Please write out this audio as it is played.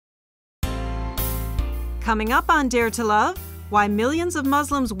Coming up on Dare to Love, why millions of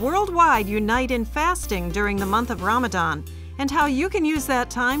Muslims worldwide unite in fasting during the month of Ramadan, and how you can use that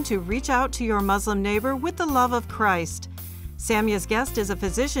time to reach out to your Muslim neighbor with the love of Christ. Samya's guest is a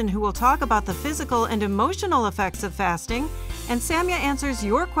physician who will talk about the physical and emotional effects of fasting, and Samya answers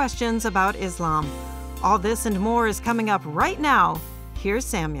your questions about Islam. All this and more is coming up right now. Here's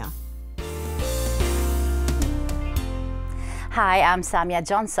Samya. Hi, I'm Samya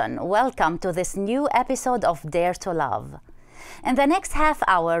Johnson. Welcome to this new episode of Dare to Love. In the next half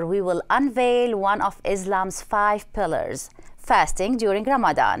hour, we will unveil one of Islam's 5 pillars, fasting during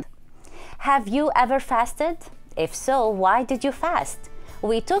Ramadan. Have you ever fasted? If so, why did you fast?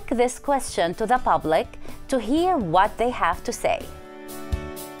 We took this question to the public to hear what they have to say.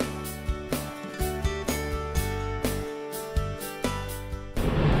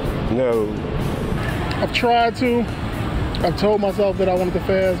 No. I've tried to. I've told myself that I wanted to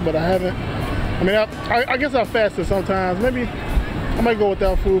fast, but I haven't. I mean, I guess I fasted sometimes. Maybe I might go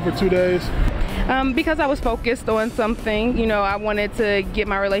without food for 2 days. Because I was focused on something. You know, I wanted to get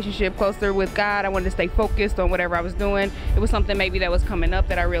my relationship closer with God. I wanted to stay focused on whatever I was doing. It was something maybe that was coming up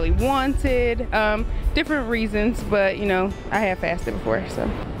that I really wanted. Different reasons, but you know, I have fasted before, so.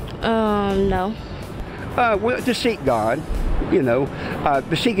 No. Well, to seek God, you know,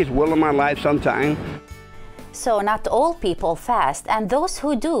 to seek His will in my life sometime. So not all people fast, and those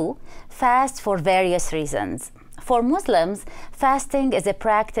who do fast for various reasons. For Muslims, fasting is a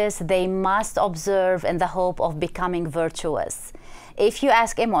practice they must observe in the hope of becoming virtuous. If you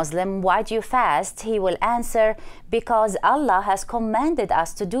ask a Muslim, why do you fast? He will answer, because Allah has commanded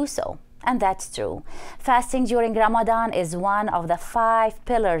us to do so. And that's true. Fasting during Ramadan is one of the 5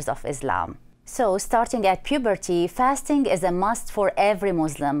 pillars of Islam. So starting at puberty, fasting is a must for every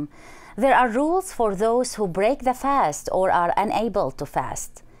Muslim. There are rules for those who break the fast or are unable to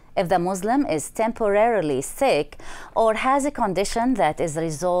fast. If the Muslim is temporarily sick or has a condition that is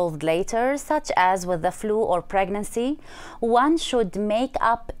resolved later, such as with the flu or pregnancy, one should make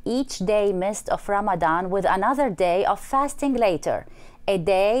up each day missed of Ramadan with another day of fasting later, a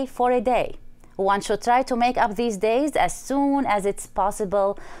day for a day. One should try to make up these days as soon as it's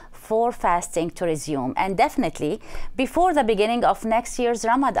possible for fasting to resume, and definitely before the beginning of next year's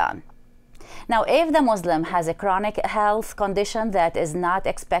Ramadan. Now, if the Muslim has a chronic health condition that is not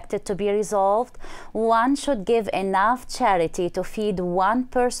expected to be resolved, one should give enough charity to feed one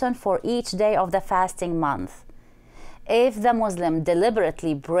person for each day of the fasting month. If the Muslim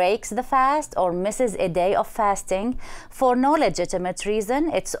deliberately breaks the fast or misses a day of fasting for no legitimate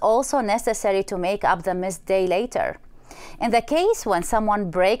reason, it's also necessary to make up the missed day later. In the case when someone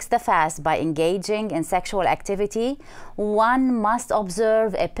breaks the fast by engaging in sexual activity, one must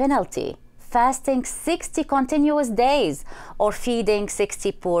observe a penalty, fasting 60 continuous days or feeding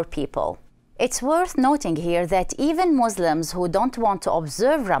 60 poor people. It's worth noting here that even Muslims who don't want to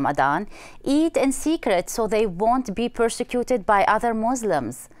observe Ramadan eat in secret so they won't be persecuted by other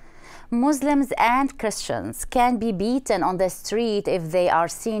Muslims. Muslims and Christians can be beaten on the street if they are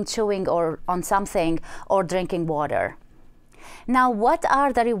seen chewing on something or drinking water. Now, what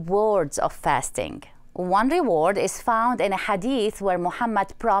are the rewards of fasting? One reward is found in a hadith where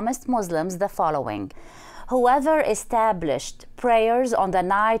Muhammad promised Muslims the following: whoever established prayers on the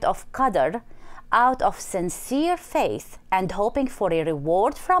night of Qadr out of sincere faith and hoping for a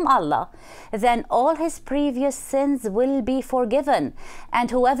reward from Allah, then all his previous sins will be forgiven.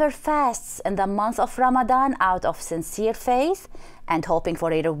 And whoever fasts in the month of Ramadan out of sincere faith and hoping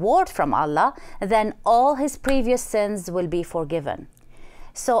for a reward from Allah, then all his previous sins will be forgiven.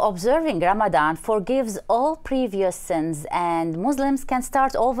 So observing Ramadan forgives all previous sins, and Muslims can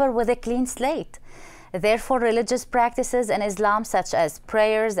start over with a clean slate. Therefore, religious practices in Islam, such as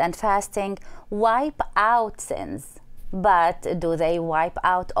prayers and fasting, wipe out sins. But do they wipe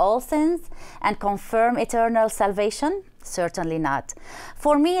out all sins and confirm eternal salvation? Certainly not.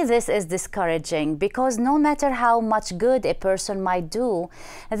 For me, this is discouraging, because no matter how much good a person might do,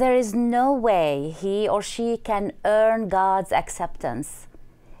 there is no way he or she can earn God's acceptance.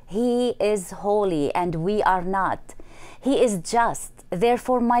 He is holy and we are not. He is just.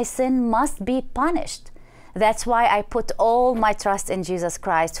 Therefore, my sin must be punished. That's why I put all my trust in Jesus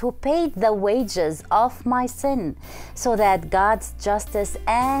Christ, who paid the wages of my sin, so that God's justice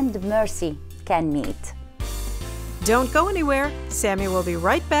and mercy can meet. Don't go anywhere. Samya will be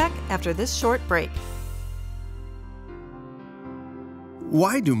right back after this short break.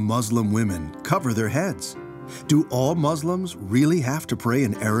 Why do Muslim women cover their heads? Do all Muslims really have to pray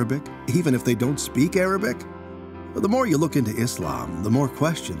in Arabic, even if they don't speak Arabic? The more you look into Islam, the more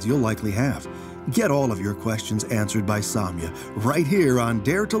questions you'll likely have. Get all of your questions answered by Samya right here on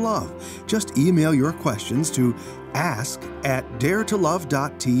Dare to Love. Just email your questions to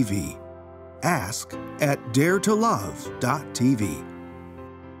ask@daretolove.tv. ask@daretolove.tv.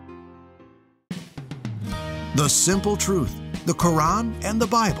 The Simple Truth, the Quran and the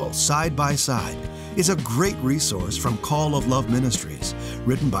Bible side by side, is a great resource from Call of Love Ministries,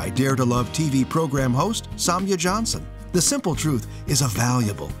 written by Dare to Love TV program host Samya Johnson. The Simple Truth is a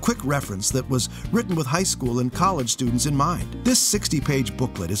valuable, quick reference that was written with high school and college students in mind. This 60-page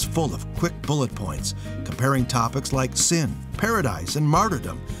booklet is full of quick bullet points comparing topics like sin, paradise, and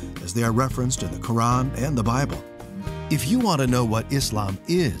martyrdom as they are referenced in the Quran and the Bible. If you want to know what Islam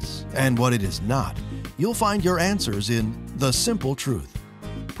is and what it is not, you'll find your answers in The Simple Truth.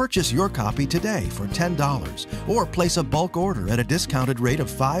 Purchase your copy today for $10 or place a bulk order at a discounted rate of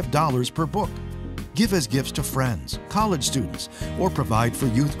 $5 per book. Give as gifts to friends, college students, or provide for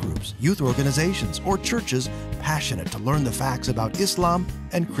youth groups, youth organizations, or churches passionate to learn the facts about Islam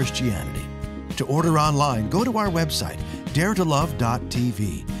and Christianity. To order online, go to our website,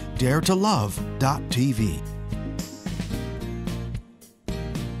 daretolove.tv, daretolove.tv.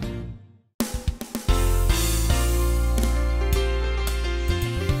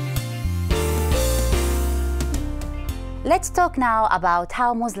 Let's talk now about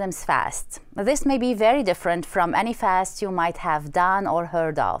how Muslims fast. This may be very different from any fast you might have done or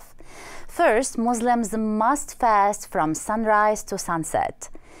heard of. First, Muslims must fast from sunrise to sunset.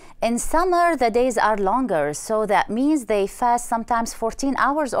 In summer, the days are longer, so that means they fast sometimes 14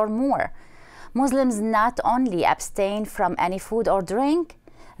 hours or more. Muslims not only abstain from any food or drink,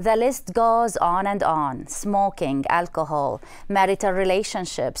 the list goes on and on. Smoking, alcohol, marital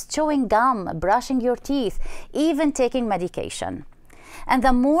relationships, chewing gum, brushing your teeth, even taking medication. And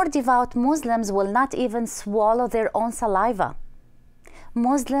the more devout Muslims will not even swallow their own saliva.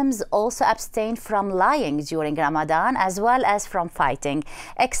 Muslims also abstain from lying during Ramadan as well as from fighting,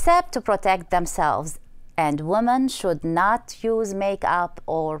 except to protect themselves. And women should not use makeup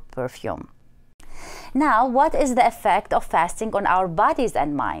or perfume. Now, what is the effect of fasting on our bodies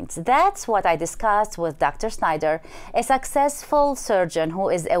and minds? That's what I discussed with Dr. Snyder, a successful surgeon who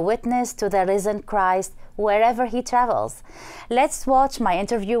is a witness to the risen Christ wherever he travels. Let's watch my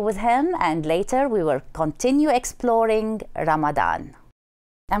interview with him, and later we will continue exploring Ramadan.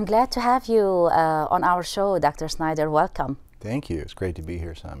 I'm glad to have you on our show, Dr. Snyder. Welcome. Thank you. It's great to be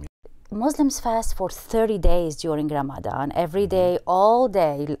here, Samya. Muslims fast for 30 days during Ramadan, every day, all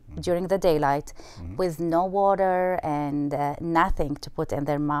day, during the daylight, with no water and nothing to put in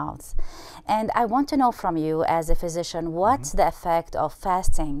their mouths. And I want to know from you, as a physician, what's the effect of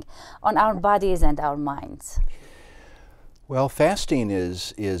fasting on our bodies and our minds? Well, fasting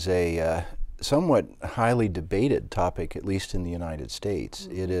is a somewhat highly debated topic, at least in the United States.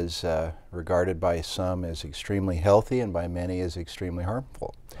 It is regarded by some as extremely healthy and by many as extremely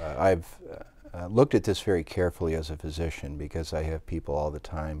harmful. I've looked at this very carefully as a physician because I have people all the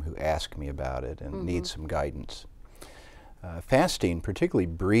time who ask me about it and need some guidance. Fasting, particularly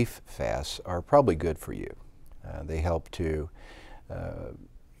brief fasts, are probably good for you. They help to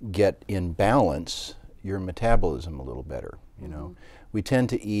get in balance your metabolism a little better. You know, we tend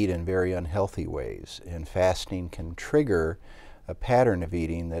to eat in very unhealthy ways, and fasting can trigger a pattern of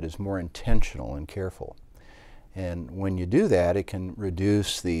eating that is more intentional and careful. And when you do that, it can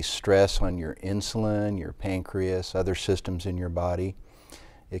reduce the stress on your insulin, your pancreas, other systems in your body.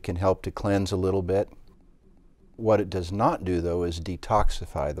 It can help to cleanse a little bit. What it does not do, though, is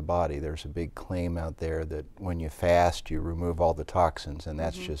detoxify the body. There's a big claim out there that when you fast, you remove all the toxins, and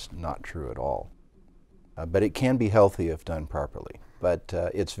that's just not true at all. But it can be healthy if done properly. But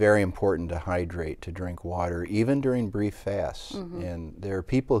it's very important to hydrate, to drink water, even during brief fasts. And there are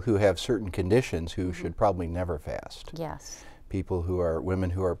people who have certain conditions who should probably never fast. Yes. People who are,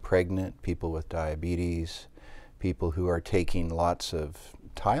 women who are pregnant, people with diabetes, people who are taking lots of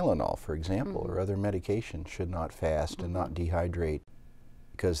Tylenol, for example, or other medications should not fast and not dehydrate,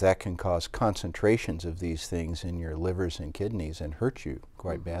 because that can cause concentrations of these things in your livers and kidneys and hurt you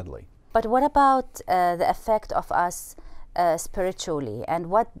quite badly. But what about the effect of us spiritually, and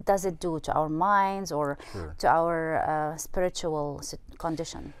what does it do to our minds or to our spiritual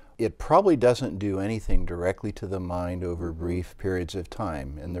condition? It probably doesn't do anything directly to the mind over brief periods of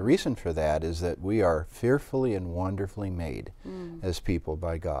time. And the reason for that is that we are fearfully and wonderfully made as people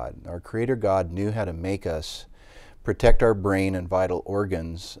by God. Our Creator God knew how to make us protect our brain and vital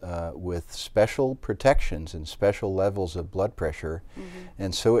organs with special protections and special levels of blood pressure.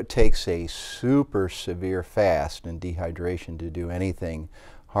 And so it takes a super severe fast and dehydration to do anything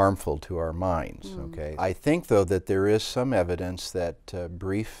harmful to our minds. Okay, I think though that there is some evidence that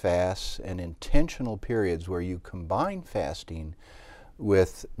brief fasts and intentional periods where you combine fasting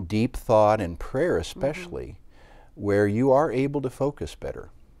with deep thought and prayer especially, where you are able to focus better.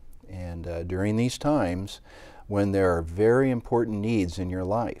 And during these times when there are very important needs in your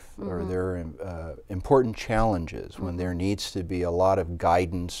life, or there are important challenges, when there needs to be a lot of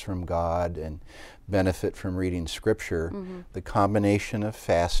guidance from God and benefit from reading Scripture, the combination of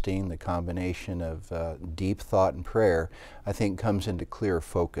fasting, the combination of deep thought and prayer, I think comes into clear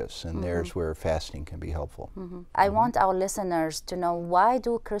focus, and there's where fasting can be helpful. I want our listeners to know, why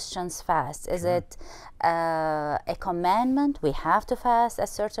do Christians fast? Is it a commandment? We have to fast at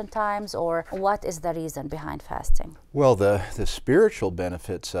certain times, or what is the reason behind fasting? Well, the spiritual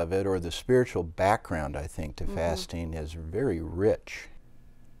benefits of it, or the spiritual background, I think, to fasting is very rich.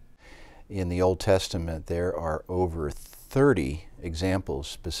 In the Old Testament, there are over 30 examples,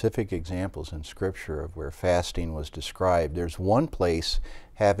 specific examples in Scripture of where fasting was described. There's one place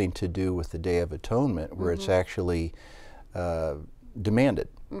having to do with the Day of Atonement where it's actually demanded.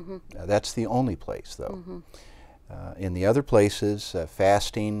 That's the only place, though. In the other places,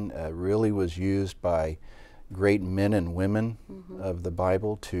 fasting really was used by great men and women of the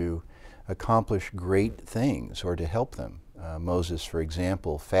Bible to accomplish great things or to help them. Moses, for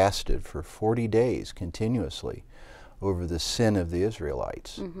example, fasted for 40 days continuously over the sin of the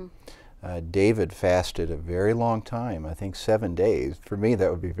Israelites. David fasted a very long time, I think 7 days. For me, that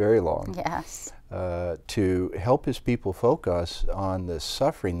would be very long. Yes. To help his people focus on the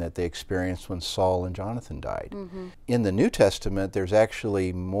suffering that they experienced when Saul and Jonathan died. In the New Testament, there's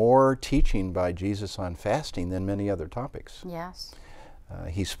actually more teaching by Jesus on fasting than many other topics. Yes.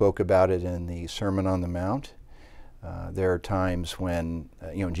 He spoke about it in the Sermon on the Mount. There are times when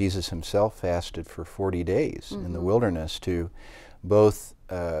Jesus himself fasted for 40 days in the wilderness to both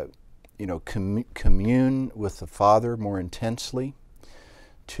commune with the Father more intensely,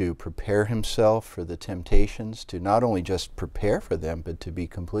 to prepare himself for the temptations, to not only just prepare for them, but to be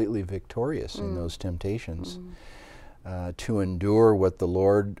completely victorious in those temptations, to endure what the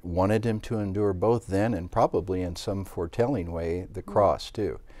Lord wanted him to endure, both then and probably in some foretelling way, the cross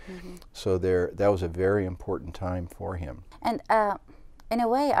too. So that was a very important time for him. And in a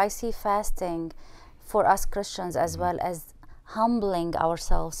way, I see fasting for us Christians as well as humbling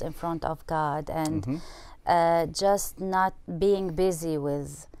ourselves in front of God, and just not being busy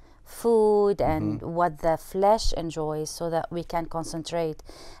with food and what the flesh enjoys, so that we can concentrate,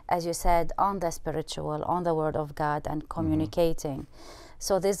 as you said, on the spiritual, on the Word of God, and communicating.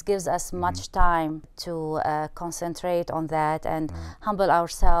 So this gives us much time to concentrate on that and humble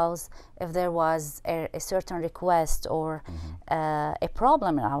ourselves if there was a certain request or a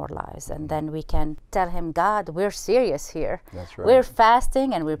problem in our lives. And then we can tell him, God, we're serious here. That's right. We're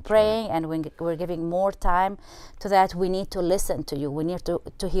fasting and we're praying, and we're giving more time to that. We need to listen to you. We need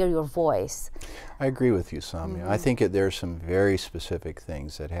to hear your voice. I agree with you, Samya. I think there's some very specific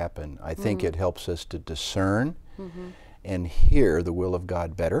things that happen. I think it helps us to discern and hear the will of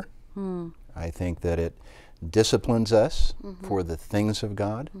God better. I think that it disciplines us for the things of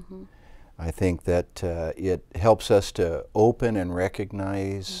God. I think that it helps us to open and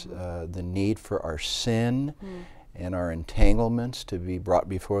recognize the need for our sin and our entanglements to be brought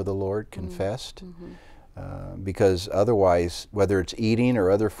before the Lord, confessed. Because otherwise, whether it's eating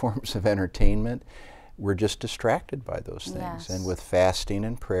or other forms of entertainment, we're just distracted by those things. Yes. And with fasting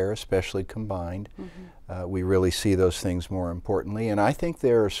and prayer, especially combined, we really see those things more importantly. And I think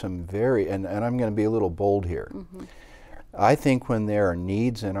there are some and I'm going to be a little bold here. I think when there are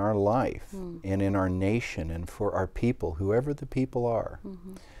needs in our life and in our nation and for our people, whoever the people are,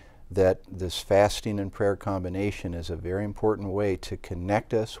 that this fasting and prayer combination is a very important way to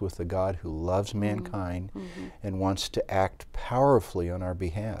connect us with the God who loves mankind and wants to act powerfully on our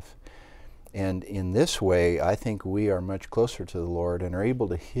behalf. And in this way, I think we are much closer to the Lord and are able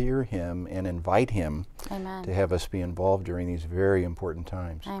to hear him and invite him to have us be involved during these very important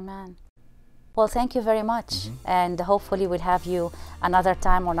times. Amen. Well, thank you very much. And hopefully we'll have you another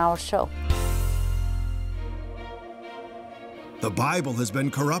time on our show. The Bible has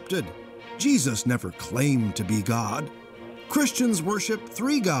been corrupted. Jesus never claimed to be God. Christians worship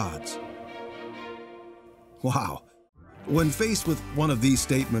 3 gods. Wow. When faced with one of these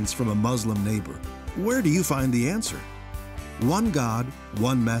statements from a Muslim neighbor, where do you find the answer? One God,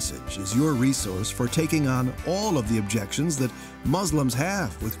 One Message is your resource for taking on all of the objections that Muslims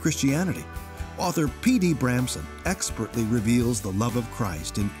have with Christianity. Author P.D. Bramson expertly reveals the love of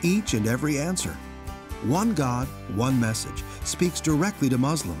Christ in each and every answer. One God, One Message speaks directly to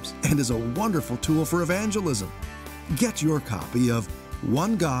Muslims and is a wonderful tool for evangelism. Get your copy of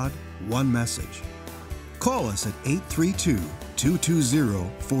One God, one message. Call us at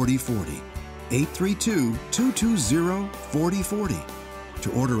 832-220-4040. 832-220-4040.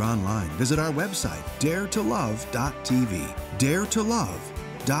 To order online, visit our website, daretolove.tv.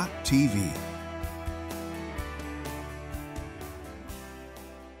 daretolove.tv.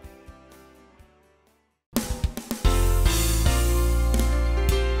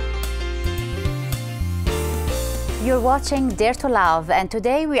 You're watching Dare to Love, and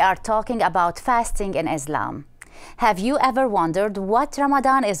today we are talking about fasting in Islam. Have you ever wondered what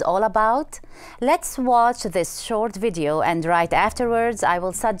Ramadan is all about? Let's watch this short video, and right afterwards I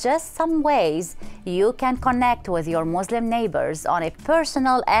will suggest some ways you can connect with your Muslim neighbors on a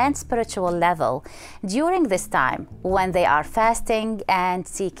personal and spiritual level during this time when they are fasting and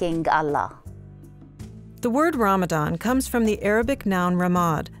seeking Allah. The word Ramadan comes from the Arabic noun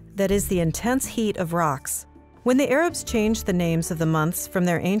ramad, that is the intense heat of rocks. When the Arabs changed the names of the months from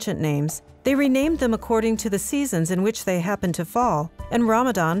their ancient names, they renamed them according to the seasons in which they happened to fall, and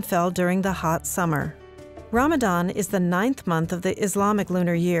Ramadan fell during the hot summer. Ramadan is the 9th month of the Islamic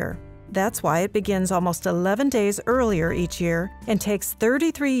lunar year. That's why it begins almost 11 days earlier each year and takes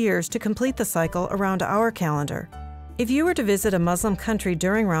 33 years to complete the cycle around our calendar. If you were to visit a Muslim country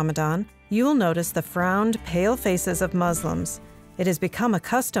during Ramadan, you will notice the frowned, pale faces of Muslims. It has become a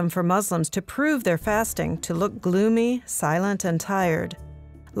custom for Muslims to prove their fasting to look gloomy, silent, and tired.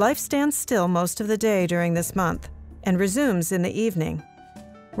 Life stands still most of the day during this month and resumes in the evening.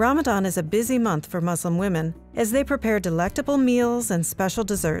 Ramadan is a busy month for Muslim women as they prepare delectable meals and special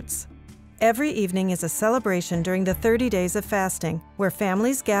desserts. Every evening is a celebration during the 30 days of fasting, where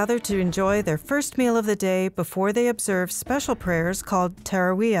families gather to enjoy their first meal of the day before they observe special prayers called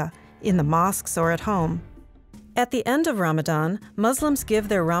Taraweeh in the mosques or at home. At the end of Ramadan, Muslims give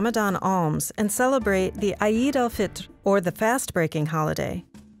their Ramadan alms and celebrate the Eid al-Fitr, or the fast-breaking holiday.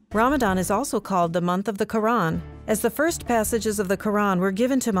 Ramadan is also called the month of the Quran, as the first passages of the Quran were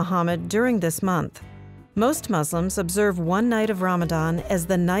given to Muhammad during this month. Most Muslims observe one night of Ramadan as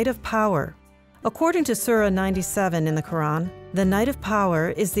the Night of Power. According to Surah 97 in the Quran, the Night of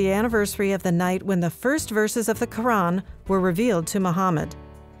Power is the anniversary of the night when the first verses of the Quran were revealed to Muhammad.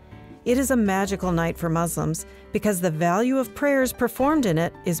 It is a magical night for Muslims because the value of prayers performed in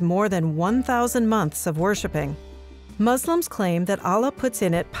it is more than 1,000 months of worshiping. Muslims claim that Allah puts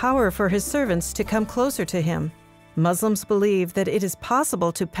in it power for His servants to come closer to Him. Muslims believe that it is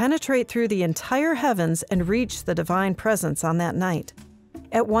possible to penetrate through the entire heavens and reach the divine presence on that night.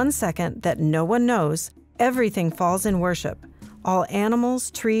 At 1 second that no one knows, everything falls in worship. All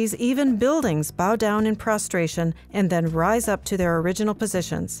animals, trees, even buildings bow down in prostration and then rise up to their original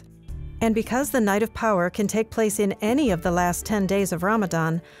positions. And because the Night of Power can take place in any of the last 10 days of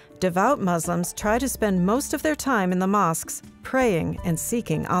Ramadan, devout Muslims try to spend most of their time in the mosques, praying and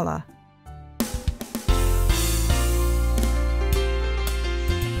seeking Allah.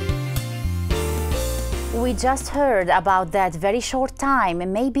 We just heard about that very short time,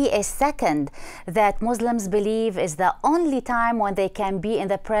 maybe a second, that Muslims believe is the only time when they can be in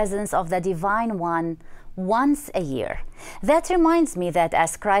the presence of the Divine One once a year. That reminds me that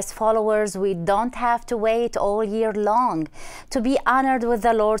as Christ followers, we don't have to wait all year long to be honored with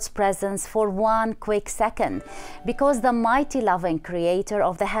the Lord's presence for one quick second, because the mighty loving Creator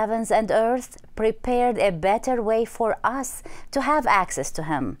of the heavens and earth prepared a better way for us to have access to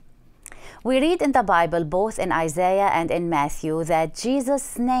Him. We read in the Bible, both in Isaiah and in Matthew, that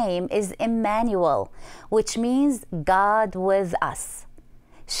Jesus' name is Emmanuel, which means God with us.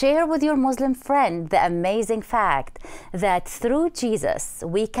 Share with your Muslim friend the amazing fact that through Jesus,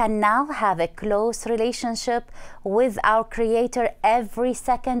 we can now have a close relationship with our Creator every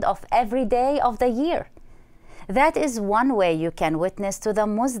second of every day of the year. That is one way you can witness to the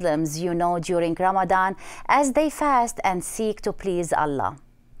Muslims you know during Ramadan as they fast and seek to please Allah.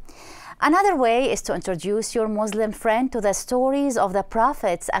 Another way is to introduce your Muslim friend to the stories of the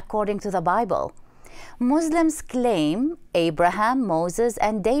prophets according to the Bible. Muslims claim Abraham, Moses,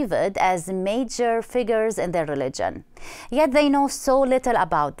 and David as major figures in their religion, yet they know so little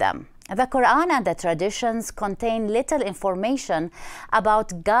about them. The Quran and the traditions contain little information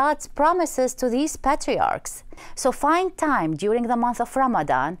about God's promises to these patriarchs. So find time during the month of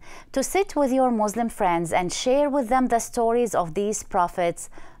Ramadan to sit with your Muslim friends and share with them the stories of these prophets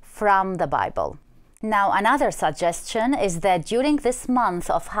from the Bible. Now, another suggestion is that during this month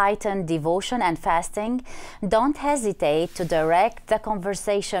of heightened devotion and fasting, don't hesitate to direct the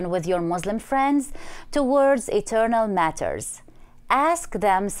conversation with your Muslim friends towards eternal matters. Ask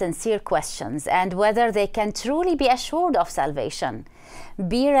them sincere questions and whether they can truly be assured of salvation.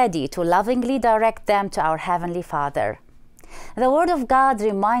 Be ready to lovingly direct them to our Heavenly Father. The Word of God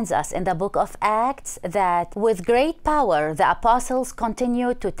reminds us in the book of Acts that with great power the apostles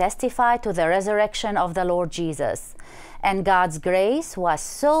continued to testify to the resurrection of the Lord Jesus, and God's grace was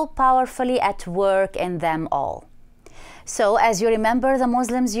so powerfully at work in them all. So as you remember the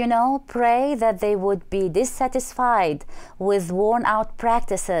Muslims you know, pray that they would be dissatisfied with worn-out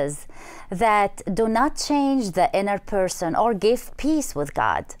practices that do not change the inner person or give peace with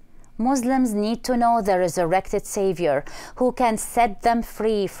God. Muslims need to know the resurrected Savior who can set them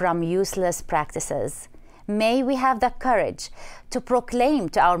free from useless practices. May we have the courage to proclaim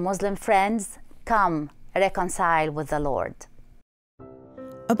to our Muslim friends, "Come, reconcile with the Lord."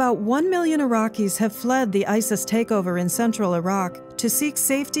 About 1 million Iraqis have fled the ISIS takeover in central Iraq to seek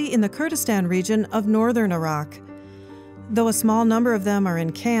safety in the Kurdistan region of northern Iraq. Though a small number of them are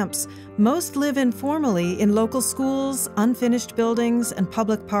in camps, most live informally in local schools, unfinished buildings, and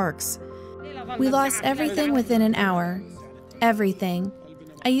public parks. We lost everything within an hour. Everything.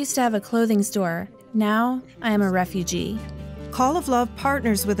 I used to have a clothing store. Now I am a refugee. Call of Love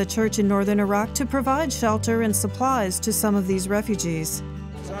partners with a church in northern Iraq to provide shelter and supplies to some of these refugees.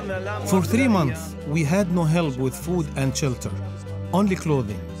 For 3 months, we had no help with food and shelter, only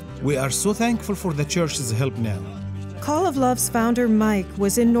clothing. We are so thankful for the church's help now. Call of Love's founder, Mike,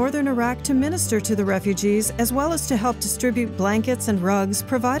 was in northern Iraq to minister to the refugees as well as to help distribute blankets and rugs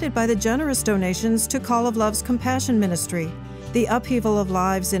provided by the generous donations to Call of Love's Compassion Ministry. The upheaval of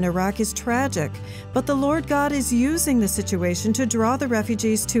lives in Iraq is tragic, but the Lord God is using the situation to draw the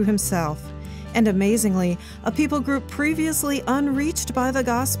refugees to Himself. And amazingly, a people group previously unreached by the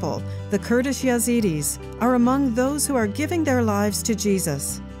gospel, the Kurdish Yazidis, are among those who are giving their lives to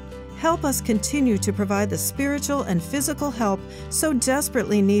Jesus. Help us continue to provide the spiritual and physical help so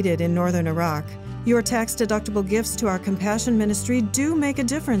desperately needed in northern Iraq. Your tax-deductible gifts to our Compassion Ministry do make a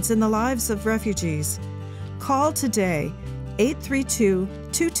difference in the lives of refugees. Call today,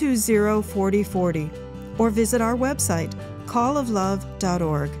 832-220-4040, or visit our website,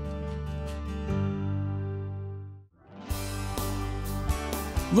 calloflove.org.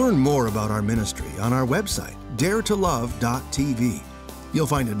 Learn more about our ministry on our website, daretolove.tv. You'll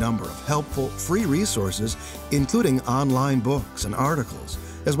find a number of helpful, free resources, including online books and articles,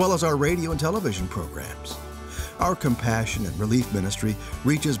 as well as our radio and television programs. Our Compassion and Relief Ministry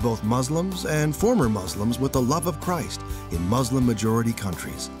reaches both Muslims and former Muslims with the love of Christ in Muslim-majority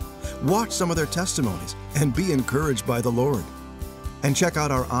countries. Watch some of their testimonies and be encouraged by the Lord. And check out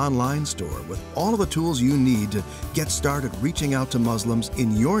our online store with all of the tools you need to get started reaching out to Muslims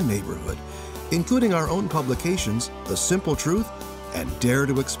in your neighborhood, including our own publications, The Simple Truth and Dare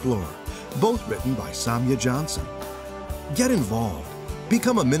to Explore, both written by Samya Johnson. Get involved,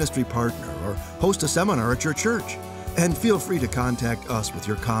 become a ministry partner, or host a seminar at your church. And feel free to contact us with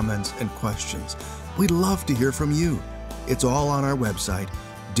your comments and questions. We'd love to hear from you. It's all on our website,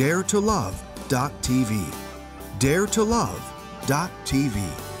 daretolove.tv. daretolove.tv.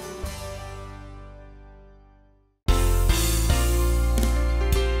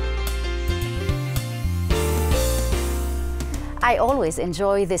 I always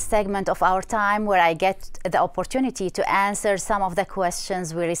enjoy this segment of our time where I get the opportunity to answer some of the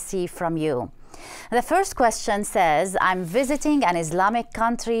questions we receive from you. The first question says, I'm visiting an Islamic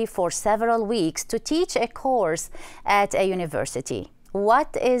country for several weeks to teach a course at a university.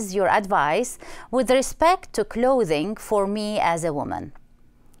 What is your advice with respect to clothing for me as a woman?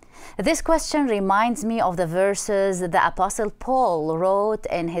 This question reminds me of the verses the Apostle Paul wrote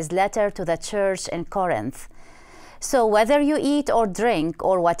in his letter to the church in Corinth. So whether you eat or drink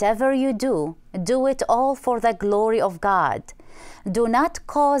or whatever you do, do it all for the glory of God. Do not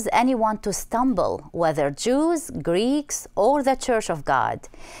cause anyone to stumble, whether Jews, Greeks, or the church of God,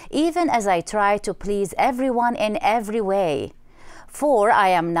 even as I try to please everyone in every way. For I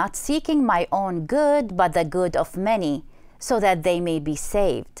am not seeking my own good, but the good of many, so that they may be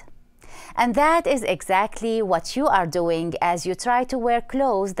saved. And that is exactly what you are doing as you try to wear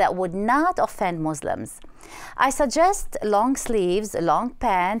clothes that would not offend Muslims. I suggest long sleeves, long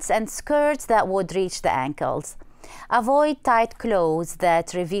pants, and skirts that would reach the ankles. Avoid tight clothes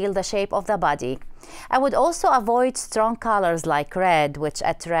that reveal the shape of the body. I would also avoid strong colors like red, which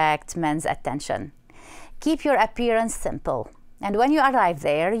attract men's attention. Keep your appearance simple. And when you arrive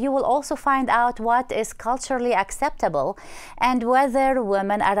there, you will also find out what is culturally acceptable and whether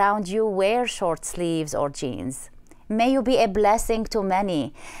women around you wear short sleeves or jeans. May you be a blessing to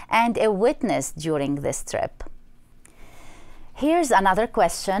many and a witness during this trip. Here's another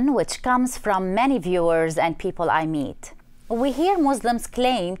question which comes from many viewers and people I meet. We hear Muslims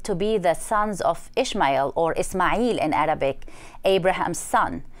claim to be the sons of Ishmael or Ismail in Arabic, Abraham's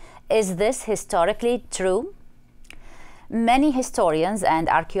son. Is this historically true? Many historians and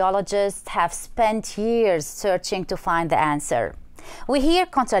archaeologists have spent years searching to find the answer. We hear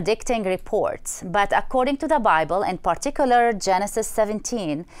contradicting reports, but according to the Bible, in particular Genesis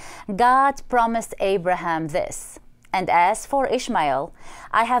 17, God promised Abraham this. And as for Ishmael,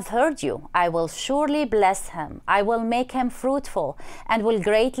 I have heard you. I will surely bless him. I will make him fruitful and will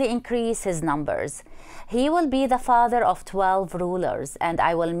greatly increase his numbers. He will be the father of 12 rulers, and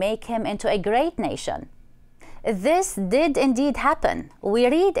I will make him into a great nation. This did indeed happen. We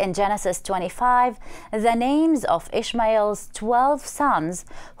read in Genesis 25 the names of Ishmael's 12 sons,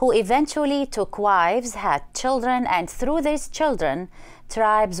 who eventually took wives, had children, and through these children,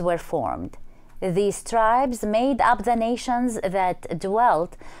 tribes were formed. These tribes made up the nations that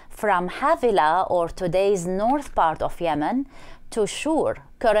dwelt from Havilah, or today's north part of Yemen, to Shur,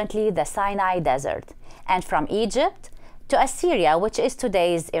 currently the Sinai Desert, and from Egypt to Assyria, which is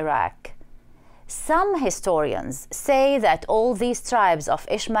today's Iraq. Some historians say that all these tribes of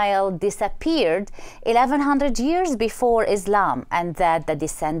Ishmael disappeared 1100 years before Islam, and that the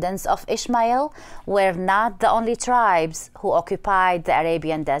descendants of Ishmael were not the only tribes who occupied the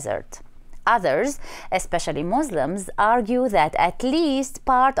Arabian desert. Others, especially Muslims, argue that at least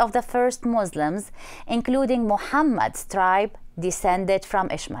part of the first Muslims, including Muhammad's tribe, descended from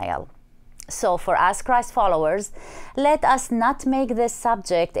Ishmael. So for us Christ followers, let us not make this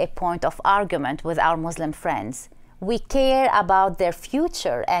subject a point of argument with our Muslim friends. We care about their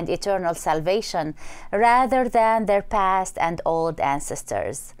future and eternal salvation rather than their past and old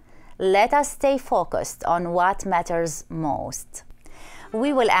ancestors. Let us stay focused on what matters most.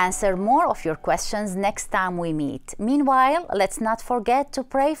 We will answer more of your questions next time we meet. Meanwhile, let's not forget to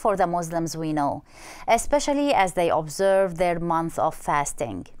pray for the Muslims we know, especially as they observe their month of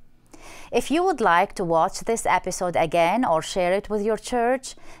fasting. If you would like to watch this episode again or share it with your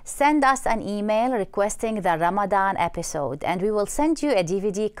church, send us an email requesting the Ramadan episode, and we will send you a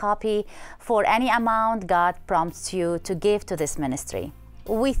DVD copy for any amount God prompts you to give to this ministry.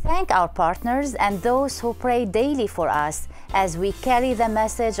 We thank our partners and those who pray daily for us as we carry the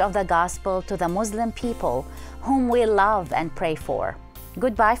message of the gospel to the Muslim people whom we love and pray for.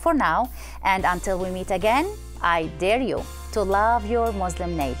 Goodbye for now, and until we meet again, I dare you to love your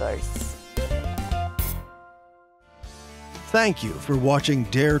Muslim neighbors. Thank you for watching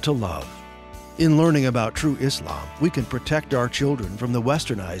Dare to Love. In learning about true Islam, we can protect our children from the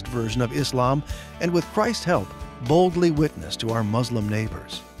westernized version of Islam and with Christ's help, boldly witness to our Muslim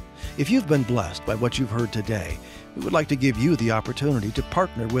neighbors. If you've been blessed by what you've heard today, we would like to give you the opportunity to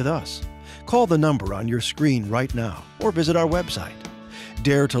partner with us. Call the number on your screen right now or visit our website.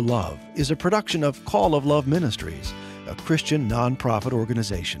 Dare to Love is a production of Call of Love Ministries, a Christian nonprofit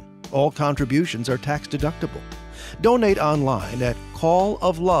organization. All contributions are tax deductible. Donate online at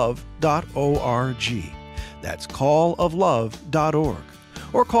calloflove.org. That's calloflove.org.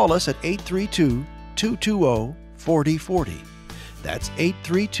 Or call us at 832-220-4040. That's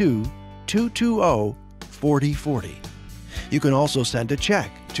 832-220-4040. You can also send a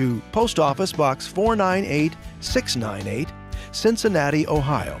check to Post Office Box 498698, Cincinnati,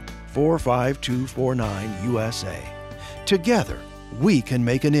 Ohio 45249 USA. Together, we can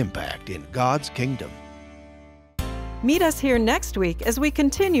make an impact in God's kingdom. Meet us here next week as we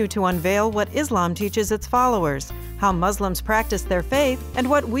continue to unveil what Islam teaches its followers, how Muslims practice their faith, and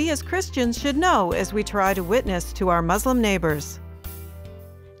what we as Christians should know as we try to witness to our Muslim neighbors.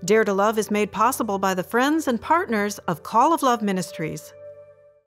 Dare to Love is made possible by the friends and partners of Call of Love Ministries.